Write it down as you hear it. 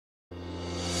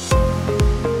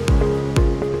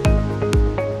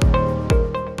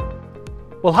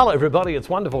Well, hello everybody. It's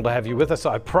wonderful to have you with us.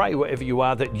 I pray wherever you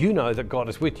are that you know that God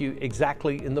is with you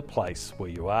exactly in the place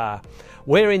where you are.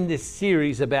 We're in this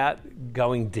series about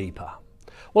going deeper.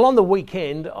 Well, on the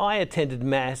weekend, I attended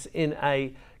Mass in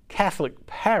a Catholic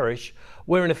parish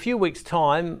where in a few weeks'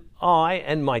 time, I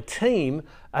and my team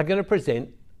are going to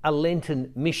present a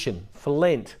Lenten mission for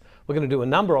Lent. We're going to do a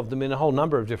number of them in a whole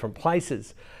number of different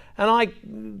places. And I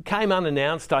came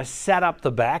unannounced. I sat up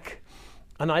the back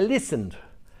and I listened.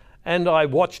 And I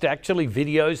watched actually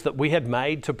videos that we had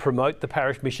made to promote the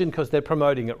parish mission because they're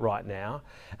promoting it right now.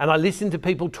 And I listened to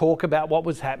people talk about what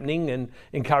was happening and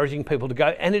encouraging people to go.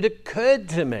 And it occurred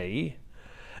to me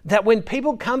that when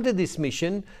people come to this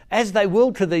mission, as they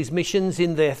will to these missions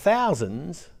in their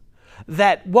thousands,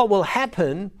 that what will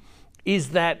happen is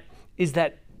that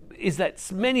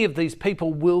many of these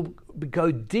people will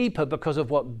go deeper because of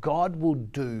what God will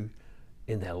do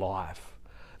in their life.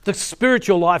 The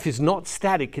spiritual life is not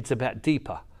static, it's about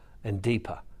deeper and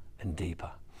deeper and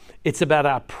deeper. It's about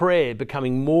our prayer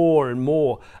becoming more and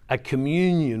more a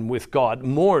communion with God,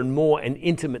 more and more an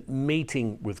intimate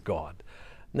meeting with God.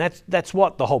 And that's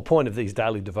what the whole point of these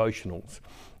daily devotionals.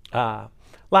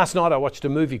 Last night I watched a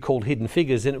movie called Hidden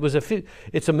Figures, and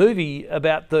it's a movie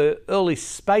about the early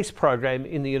space program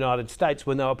in the United States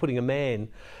when they were putting a man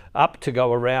up to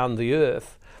go around the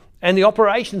Earth. And the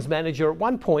operations manager at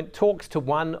one point talks to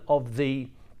one of the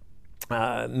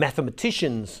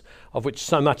mathematicians, of which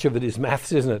so much of it is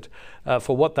maths, isn't it,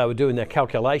 for what they were doing, their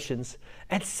calculations,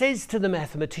 and says to the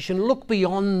mathematician, look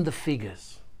beyond the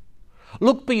figures.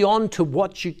 Look beyond to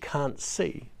what you can't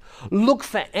see. Look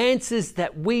for answers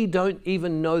that we don't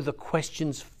even know the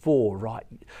questions for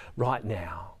right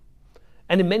now.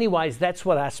 And in many ways, that's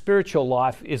what our spiritual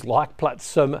life is like, but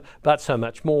so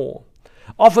much more.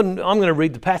 Often, I'm going to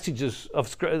read the passages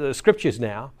of the scriptures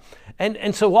now,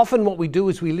 and so often what we do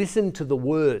is we listen to the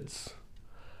words.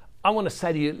 I want to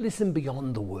say to you, listen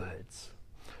beyond the words,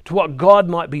 to what God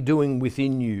might be doing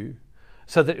within you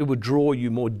so that it would draw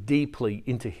you more deeply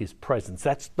into His presence.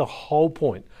 That's the whole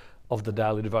point of the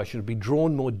daily devotion, to be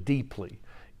drawn more deeply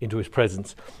into His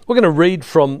presence. We're going to read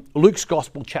from Luke's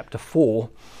Gospel, chapter 4,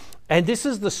 and this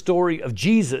is the story of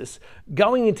Jesus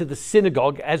going into the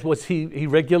synagogue, as was he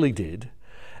regularly did,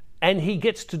 and he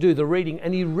gets to do the reading,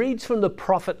 and he reads from the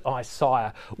prophet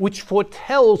Isaiah, which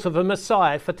foretells of a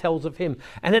Messiah, foretells of him.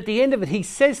 And at the end of it, he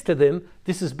says to them,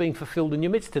 this is being fulfilled in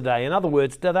your midst today. In other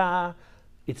words, ta-da,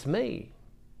 it's me.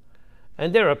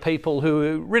 And there are people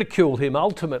who ridicule him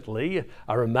ultimately,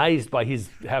 are amazed by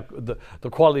the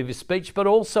quality of his speech, but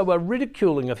also are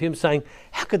ridiculing of him, saying,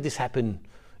 how could this happen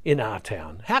in our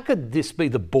town? How could this be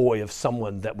the boy of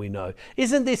someone that we know?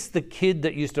 Isn't this the kid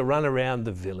that used to run around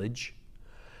the village?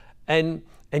 And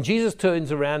Jesus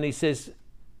turns around and he says,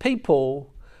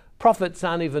 prophets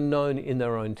aren't even known in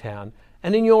their own town.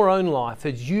 And in your own life,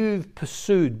 as you've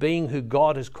pursued being who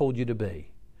God has called you to be,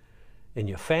 in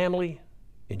your family,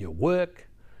 in your work,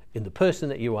 in the person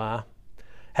that you are,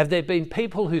 have there been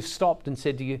people who've stopped and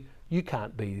said to you, you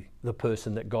can't be the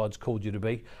person that God's called you to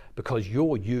be because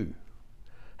you're you?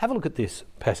 Have a look at this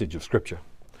passage of Scripture.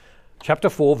 Chapter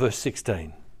 4, verse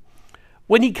 16.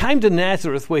 When he came to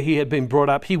Nazareth, where he had been brought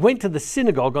up, he went to the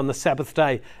synagogue on the Sabbath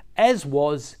day, as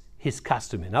was his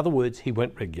custom. In other words, he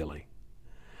went regularly.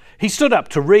 He stood up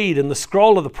to read, and the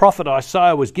scroll of the prophet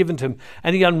Isaiah was given to him,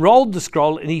 and he unrolled the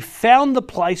scroll, and he found the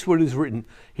place where it is written.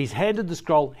 He's handed the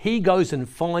scroll. He goes and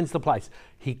finds the place.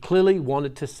 He clearly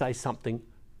wanted to say something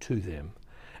to them.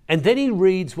 And then he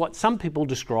reads what some people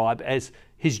describe as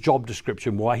his job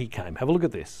description, why he came. Have a look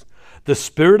at this. The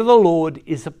Spirit of the Lord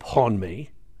is upon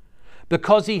me,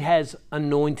 because he has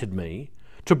anointed me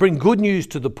to bring good news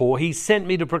to the poor. He sent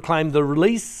me to proclaim the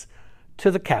release to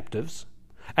the captives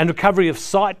and recovery of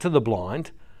sight to the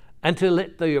blind, and to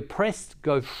let the oppressed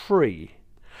go free,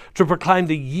 to proclaim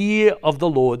the year of the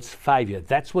Lord's favour.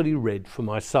 That's what he read from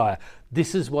Isaiah.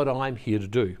 This is what I'm here to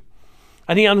do.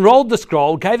 And he unrolled the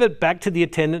scroll, gave it back to the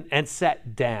attendant, and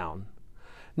sat down.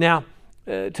 Now,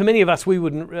 to many of us, we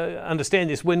wouldn't understand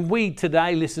this. When we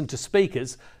today listen to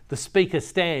speakers, the speaker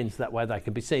stands, that way they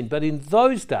can be seen. But in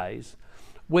those days,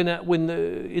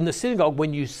 in the synagogue,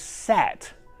 when you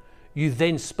sat, you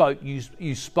then spoke.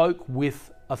 You spoke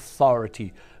with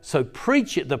authority. So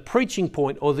the preaching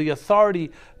point or the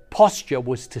authority posture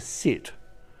was to sit.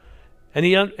 And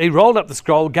he rolled up the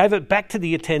scroll, gave it back to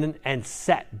the attendant, and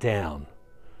sat down.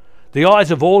 The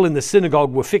eyes of all in the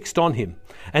synagogue were fixed on him.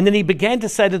 And then he began to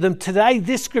say to them, today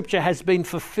this scripture has been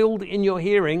fulfilled in your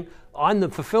hearing. I'm the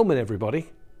fulfillment, everybody.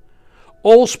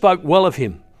 All spoke well of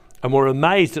him and were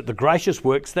amazed at the gracious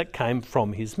works that came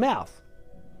from his mouth.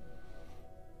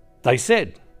 They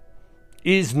said,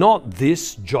 is not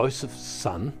this Joseph's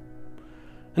son?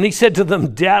 And he said to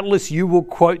them, doubtless you will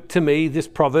quote to me this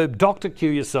proverb, Doctor,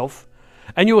 cure yourself.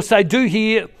 And you will say, do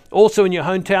here also in your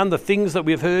hometown the things that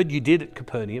we have heard you did at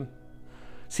Capernaum.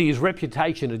 See, his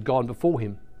reputation had gone before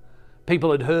him.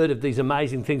 People had heard of these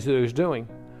amazing things that he was doing.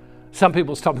 Some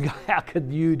people stopped and go, how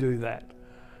could you do that?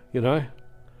 You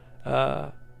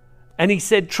know? And he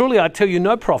said, truly I tell you,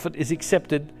 no prophet is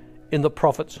accepted in the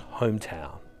prophet's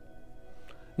hometown.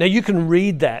 Now you can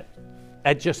read that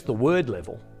at just the word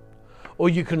level, or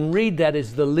you can read that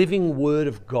as the living word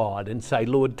of God and say,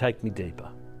 Lord, take me deeper.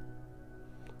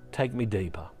 Take me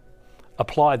deeper.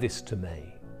 Apply this to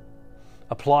me.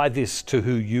 Apply this to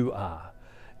who you are.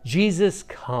 Jesus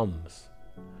comes,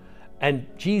 and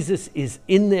Jesus is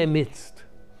in their midst.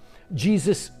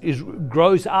 Jesus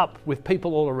grows up with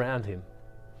people all around him.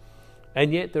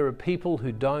 And yet there are people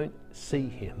who don't see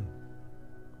him.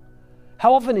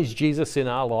 How often is Jesus in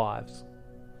our lives?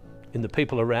 In the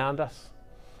people around us?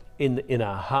 In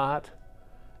our heart?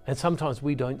 And sometimes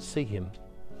we don't see him.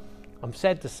 I'm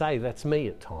sad to say that's me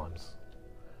at times.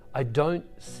 I don't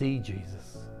see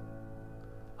Jesus.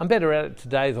 I'm better at it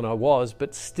today than I was,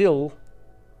 but still,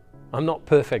 I'm not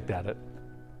perfect at it.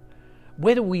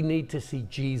 Where do we need to see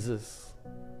Jesus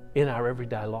in our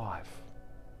everyday life?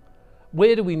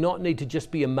 Where do we not need to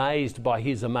just be amazed by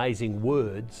his amazing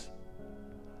words,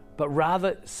 but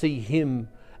rather see him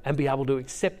and be able to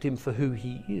accept him for who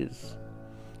he is?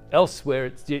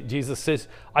 Elsewhere, Jesus says,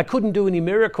 I couldn't do any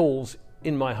miracles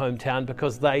in my hometown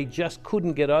because they just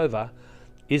couldn't get over,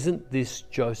 isn't this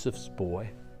Joseph's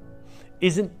boy?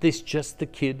 Isn't this just the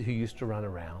kid who used to run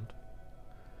around?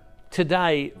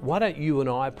 Today, why don't you and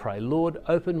I pray, Lord,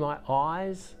 open my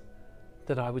eyes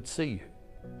that I would see you.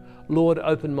 Lord,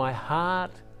 open my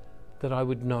heart that I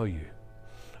would know you.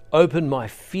 Open my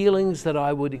feelings that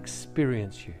I would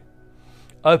experience you.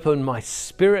 Open my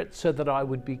spirit so that I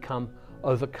would become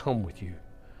overcome with you.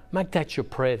 Make that your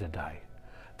prayer today,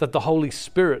 that the Holy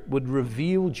Spirit would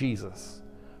reveal Jesus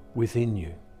within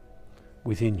you.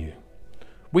 Within you.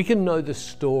 We can know the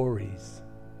stories,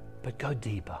 but go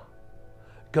deeper.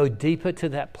 Go deeper to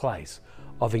that place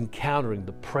of encountering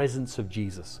the presence of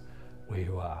Jesus where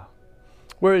you are.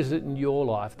 Where is it in your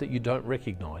life that you don't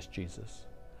recognize Jesus?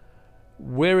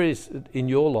 Where is it in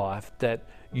your life that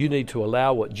you need to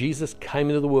allow what Jesus came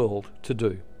into the world to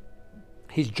do?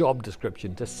 His job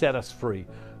description, to set us free,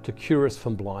 to cure us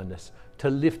from blindness, to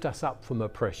lift us up from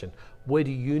oppression. Where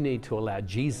do you need to allow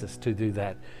Jesus to do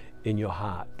that in your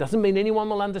heart? Doesn't mean anyone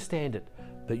will understand it,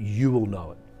 but you will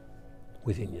know it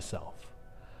within yourself.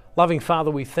 Loving Father,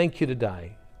 we thank you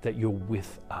today that you're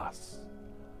with us.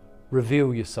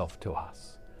 Reveal yourself to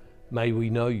us. May we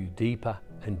know you deeper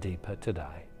and deeper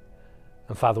today.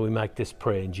 And Father, we make this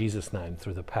prayer in Jesus' name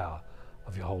through the power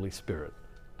of your Holy Spirit.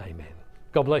 Amen.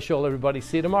 God bless you all, everybody.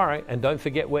 See you tomorrow. And don't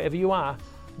forget, wherever you are,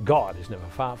 God is never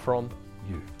far from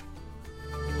you.